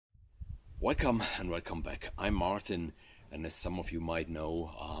Welcome and welcome back. I'm Martin, and as some of you might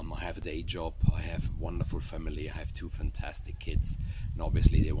know, I have a day job, I have a wonderful family, I have two fantastic kids, and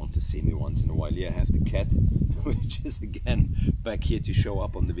obviously they want to see me once in a while. Yeah, I have the cat, which is again back here to show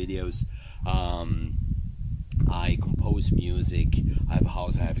up on the videos. I compose music, I have a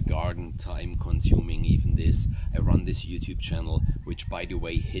house, I have a garden, time consuming even this. I run this YouTube channel, which by the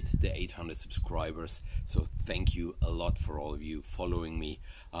way hit the 800 subscribers, so thank you a lot for all of you following me.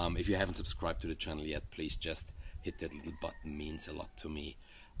 If you haven't subscribed to the channel yet, please just hit that little button, means a lot to me.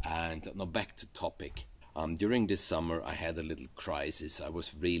 And now back to topic. During this summer I had a little crisis. I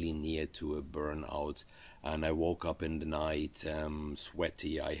was really near to a burnout, and I woke up in the night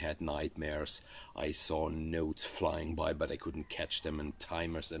sweaty. I had nightmares. I saw notes flying by but I couldn't catch them, and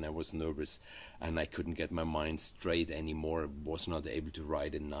timers, and I was nervous and I couldn't get my mind straight anymore. I was not able to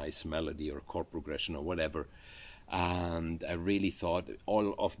write a nice melody or chord progression or whatever. And I really thought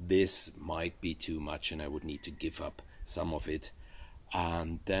all of this might be too much and I would need to give up some of it.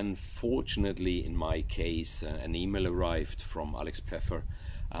 And then fortunately in my case an email arrived from Alex Pfeffer,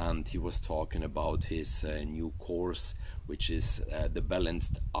 and he was talking about his new course, which is The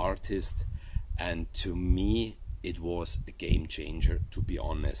Balanced Artist. And to me it was a game changer, to be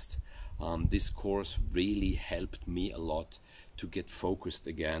honest. This course really helped me a lot to get focused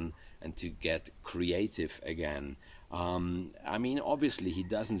again and to get creative again. I mean, obviously he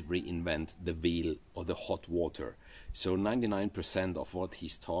doesn't reinvent the wheel or the hot water, so 99% of what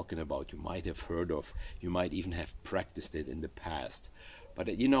he's talking about you might have heard of, you might even have practiced it in the past.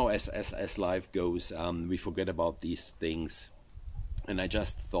 But you know, as life goes, we forget about these things. And I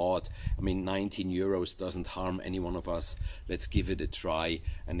just thought, I mean, 19 euros doesn't harm any one of us. Let's give it a try.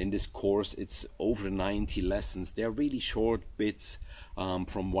 And in this course, it's over 90 lessons. They're really short bits,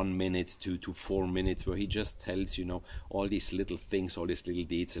 from 1 minute to 4 minutes, where he just tells, you know, all these little things, all these little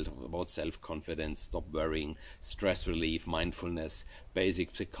details about self-confidence, stop worrying, stress relief, mindfulness,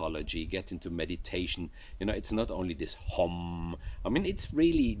 basic psychology, get into meditation. You know, it's not only this hum. I mean, it's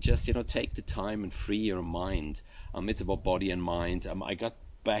really just, you know, take the time and free your mind. It's about body and mind. I got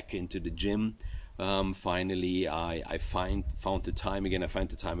back into the gym. Finally, I found the time again. I find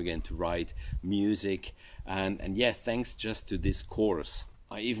the time again to write music, and yeah, thanks just to this course.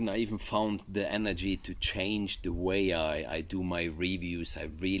 I even found the energy to change the way I do my reviews. I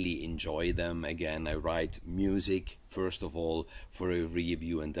really enjoy them again. I write music first of all for a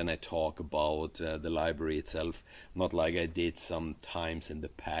review, and then I talk about the library itself, not like I did sometimes in the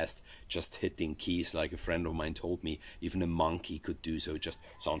past, just hitting keys like a friend of mine told me even a monkey could do. So it just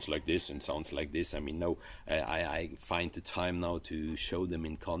sounds like this and sounds like this. I mean, no, I find the time now to show them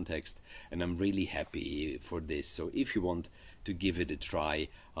in context, and I'm really happy for this. So if you want to give it a try,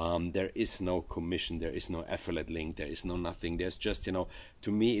 there is no commission, there is no affiliate link, there is no nothing. There's just, you know,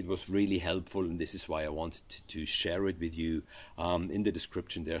 to me it was really helpful, and this is why I wanted to share it with you. In the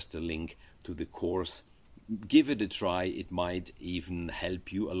description there's the link to the course. Give it a try. It might even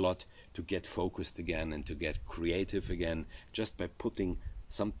help you a lot to get focused again and to get creative again, just by putting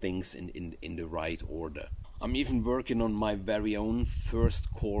some things in the right order. I'm even working on my very own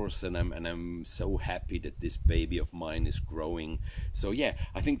first course, and I'm so happy that this baby of mine is growing. So yeah,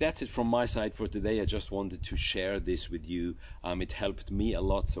 I think that's it from my side for today. I just wanted to share this with you. It helped me a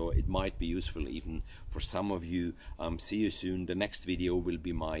lot, so it might be useful even for some of you. See you soon. The next video will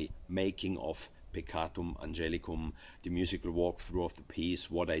be my making of Peccatum Angelicum, the musical walkthrough of the piece,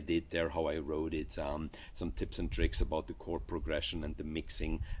 what I did there, how I wrote it, some tips and tricks about the chord progression and the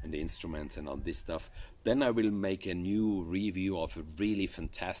mixing and the instruments and all this stuff. Then I will make a new review of a really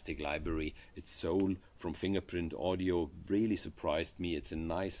fantastic library. It's Soul from Fingerprint Audio. Really surprised me. It's a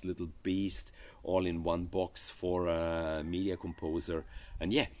nice little beast, all in one box for a media composer.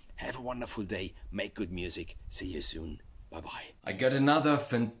 And yeah, have a wonderful day, make good music, see you soon. Bye-bye. I got another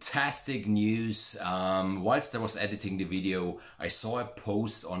fantastic news. Whilst I was editing the video, I saw a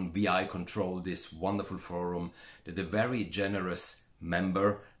post on VI Control, this wonderful forum, that a very generous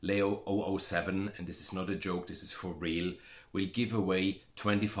member, Leo007, and this is not a joke, this is for real, will give away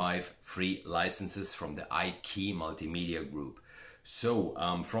 25 free licenses from the IK Multimedia Group. So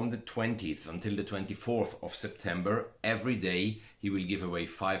from the 20th until the 24th of September, every day he will give away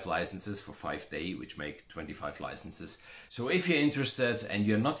 5 licenses for 5 days, which make 25 licenses. So if you're interested and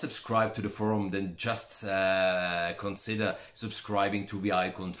you're not subscribed to the forum, then just consider subscribing to VI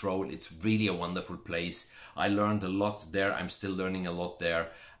Control. It's really a wonderful place. I learned a lot there. I'm still learning a lot there.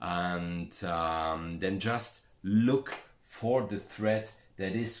 And then just look for the thread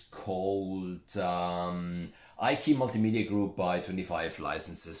that is called IK Multimedia Group by 25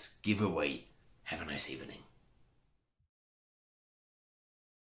 licenses giveaway. Have a nice evening.